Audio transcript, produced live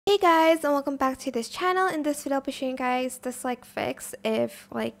Hey guys, and welcome back to this channel. In this video I'll be showing you guys this fix if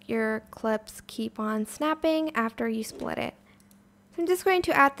your clips keep on snapping after you split it. So I'm just going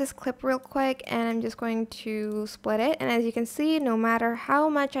to add this clip real quick and I'm just going to split it, and as you can see, no matter how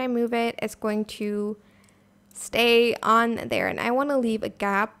much I move it, it's going to stay on there, and I want to leave a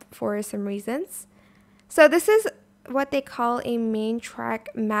gap for some reasons. So this is what they call a main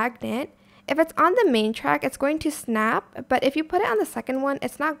track magnet. If it's on the main track, it's going to snap, but if you put it on the second one,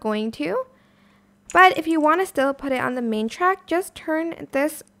 it's not going to. But if you want to still put it on the main track, just turn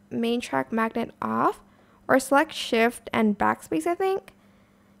this main track magnet off or select shift and backspace, I think.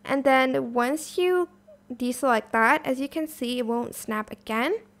 And then once you deselect that, as you can see, it won't snap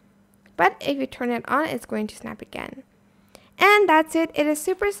again. But if you turn it on, it's going to snap again. And that's it. It is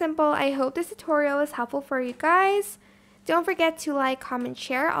super simple. I hope this tutorial is helpful for you guys. Don't forget to like, comment,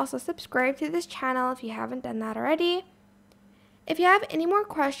 share. Also subscribe to this channel if you haven't done that already. If you have any more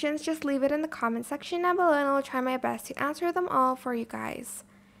questions, just leave it in the comment section down below and I'll try my best to answer them all for you guys.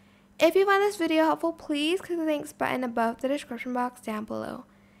 If you find this video helpful, please click the thanks button above the description box down below.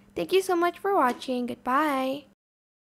 Thank you so much for watching. Goodbye.